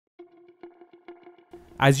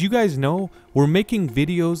As you guys know, we're making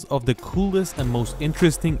videos of the coolest and most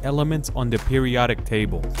interesting elements on the periodic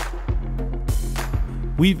table.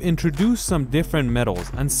 We've introduced some different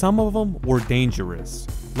metals and some of them were dangerous,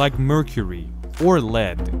 like mercury or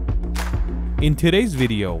lead. In today's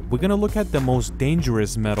video, we're gonna look at the most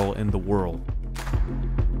dangerous metal in the world,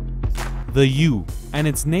 the U, and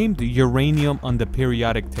it's named uranium on the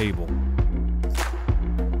periodic table.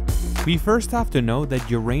 We first have to know that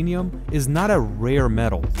uranium is not a rare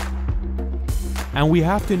metal. And we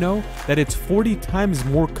have to know that it's 40 times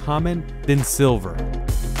more common than silver.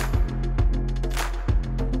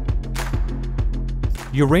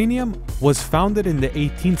 Uranium was founded in the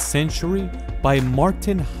 18th century by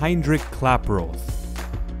Martin Heinrich Klaproth.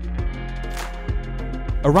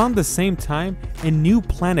 Around the same time, a new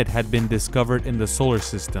planet had been discovered in the solar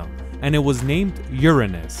system, and it was named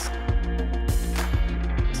Uranus.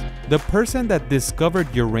 The person that discovered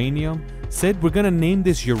uranium said, "We're gonna name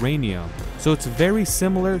this uranium, so it's very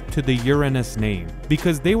similar to the Uranus name,"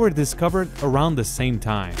 because they were discovered around the same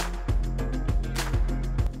time.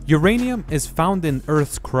 Uranium is found in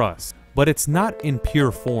Earth's crust, but it's not in pure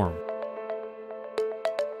form.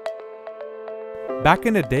 Back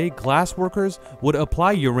in the day, glass workers would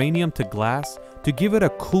apply uranium to glass to give it a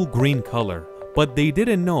cool green color. But they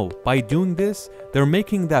didn't know, by doing this, they're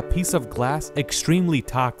making that piece of glass extremely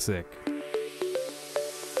toxic.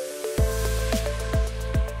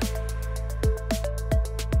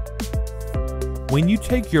 When you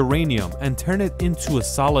take uranium and turn it into a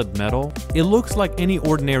solid metal, it looks like any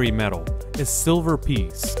ordinary metal, a silver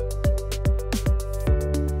piece.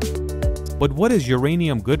 But what is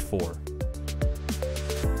uranium good for?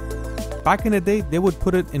 Back in the day, they would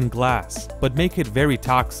put it in glass, but make it very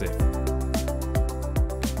toxic.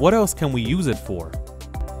 What else can we use it for?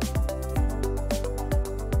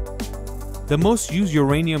 The most use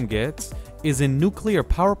uranium gets is in nuclear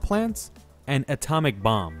power plants and atomic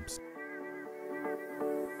bombs.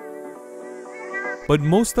 But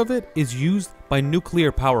most of it is used by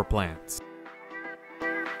nuclear power plants.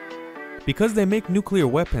 Because they make nuclear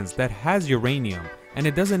weapons that has uranium and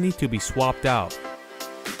it doesn't need to be swapped out.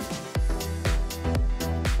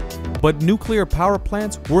 But nuclear power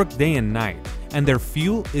plants work day and night, and their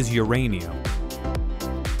fuel is uranium.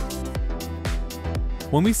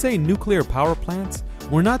 When we say nuclear power plants,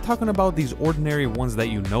 we're not talking about these ordinary ones that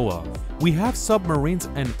you know of. We have submarines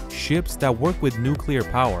and ships that work with nuclear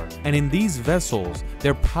power, and in these vessels,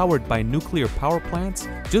 they're powered by nuclear power plants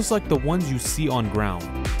just like the ones you see on ground.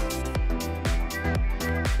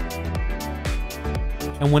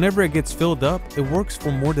 And whenever it gets filled up, it works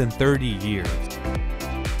for more than 30 years.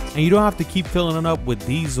 And you don't have to keep filling it up with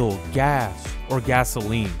diesel, gas, or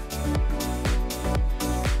gasoline.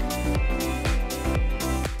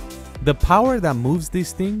 The power that moves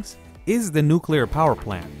these things is the nuclear power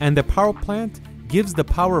plant, and the power plant gives the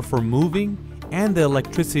power for moving and the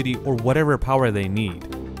electricity or whatever power they need.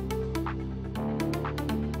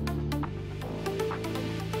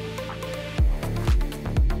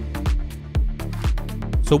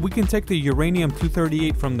 So we can take the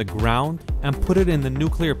uranium-238 from the ground and put it in the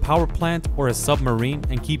nuclear power plant or a submarine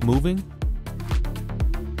and keep moving?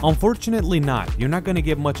 Unfortunately not. You're not going to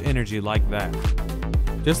get much energy like that.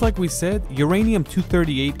 Just like we said,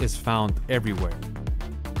 uranium-238 is found everywhere.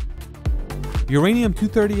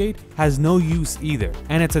 Uranium-238 has no use either,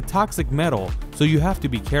 and it's a toxic metal, so you have to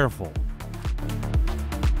be careful.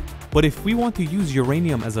 But if we want to use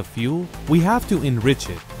uranium as a fuel, we have to enrich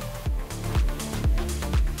it.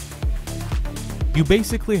 You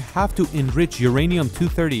basically have to enrich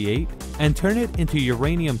uranium-238 and turn it into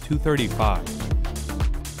uranium-235.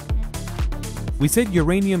 We said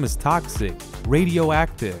uranium is toxic,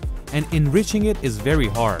 radioactive, and enriching it is very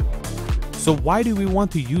hard. So why do we want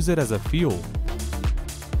to use it as a fuel?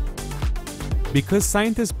 Because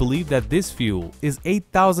scientists believe that this fuel is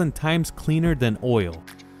 8,000 times cleaner than oil.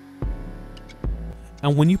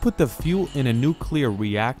 And when you put the fuel in a nuclear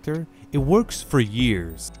reactor, it works for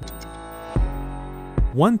years.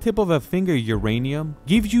 One tip of a finger uranium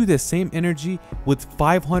gives you the same energy with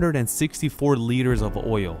 564 liters of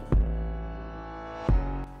oil.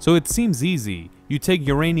 So it seems easy. You take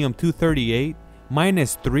uranium-238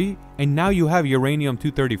 minus 3 and now you have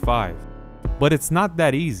uranium-235. But it's not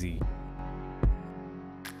that easy.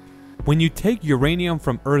 When you take uranium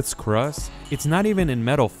from Earth's crust, it's not even in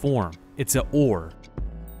metal form, it's an ore.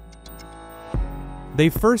 They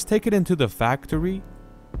first take it into the factory,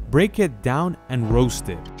 break it down and roast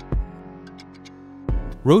it.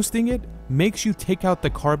 Roasting it makes you take out the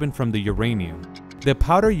carbon from the uranium. The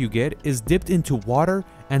powder you get is dipped into water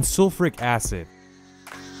and sulfuric acid.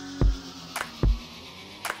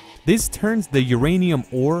 This turns the uranium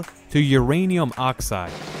ore to uranium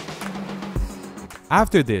oxide.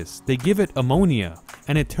 After this, they give it ammonia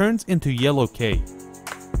and it turns into yellow cake.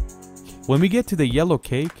 When we get to the yellow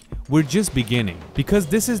cake, we're just beginning because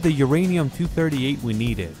this is the uranium-238 we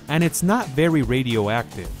needed and it's not very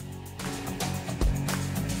radioactive.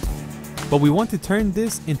 But we want to turn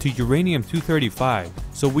this into uranium-235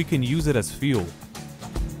 so we can use it as fuel.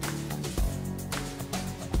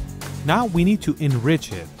 Now we need to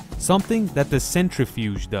enrich it, something that the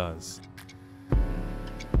centrifuge does.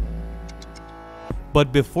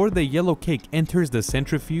 But before the yellow cake enters the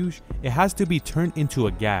centrifuge, it has to be turned into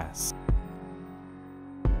a gas.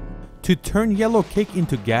 To turn yellow cake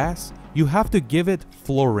into gas, you have to give it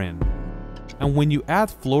fluorine. And when you add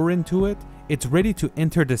fluorine to it, it's ready to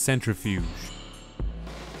enter the centrifuge.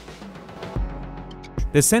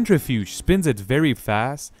 The centrifuge spins it very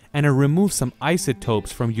fast and it removes some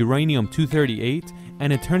isotopes from uranium-238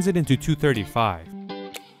 and it turns it into 235.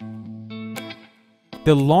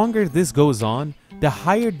 The longer this goes on, the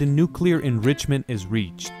higher the nuclear enrichment is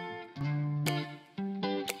reached.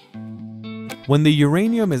 When the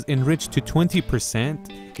uranium is enriched to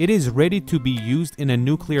 20%, it is ready to be used in a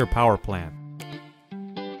nuclear power plant.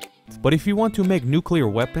 But if you want to make nuclear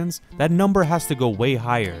weapons, that number has to go way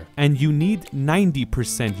higher, and you need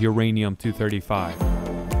 90% uranium-235.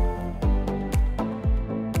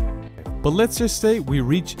 But let's just say we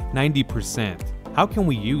reach 90%. How can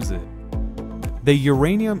we use it? The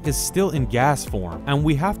uranium is still in gas form, and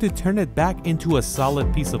we have to turn it back into a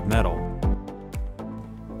solid piece of metal.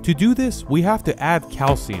 To do this, we have to add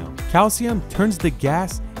calcium. Calcium turns the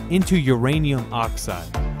gas into uranium oxide.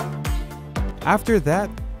 After that,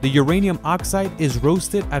 the uranium oxide is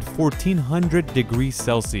roasted at 1400 degrees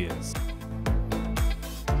Celsius.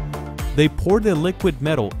 They pour the liquid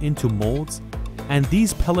metal into molds, and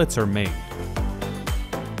these pellets are made.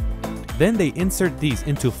 Then they insert these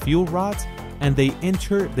into fuel rods and they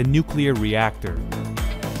enter the nuclear reactor.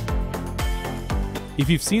 If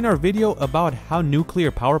you've seen our video about how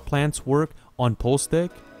nuclear power plants work on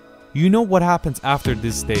Polstick, you know what happens after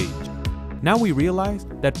this stage. Now we realize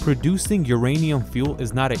that producing uranium fuel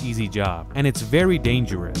is not an easy job and it's very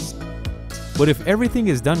dangerous. But if everything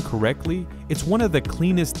is done correctly, it's one of the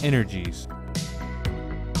cleanest energies.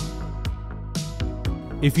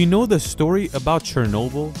 If you know the story about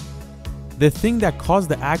Chernobyl, the thing that caused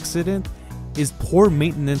the accident is poor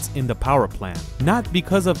maintenance in the power plant, not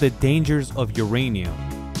because of the dangers of uranium.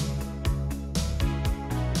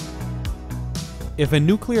 If a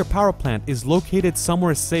nuclear power plant is located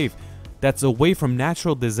somewhere safe that's away from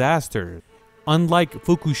natural disasters, unlike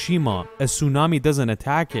Fukushima, a tsunami doesn't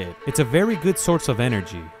attack it, it's a very good source of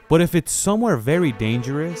energy. But if it's somewhere very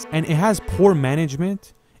dangerous and it has poor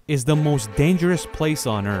management, it's the most dangerous place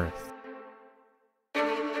on Earth.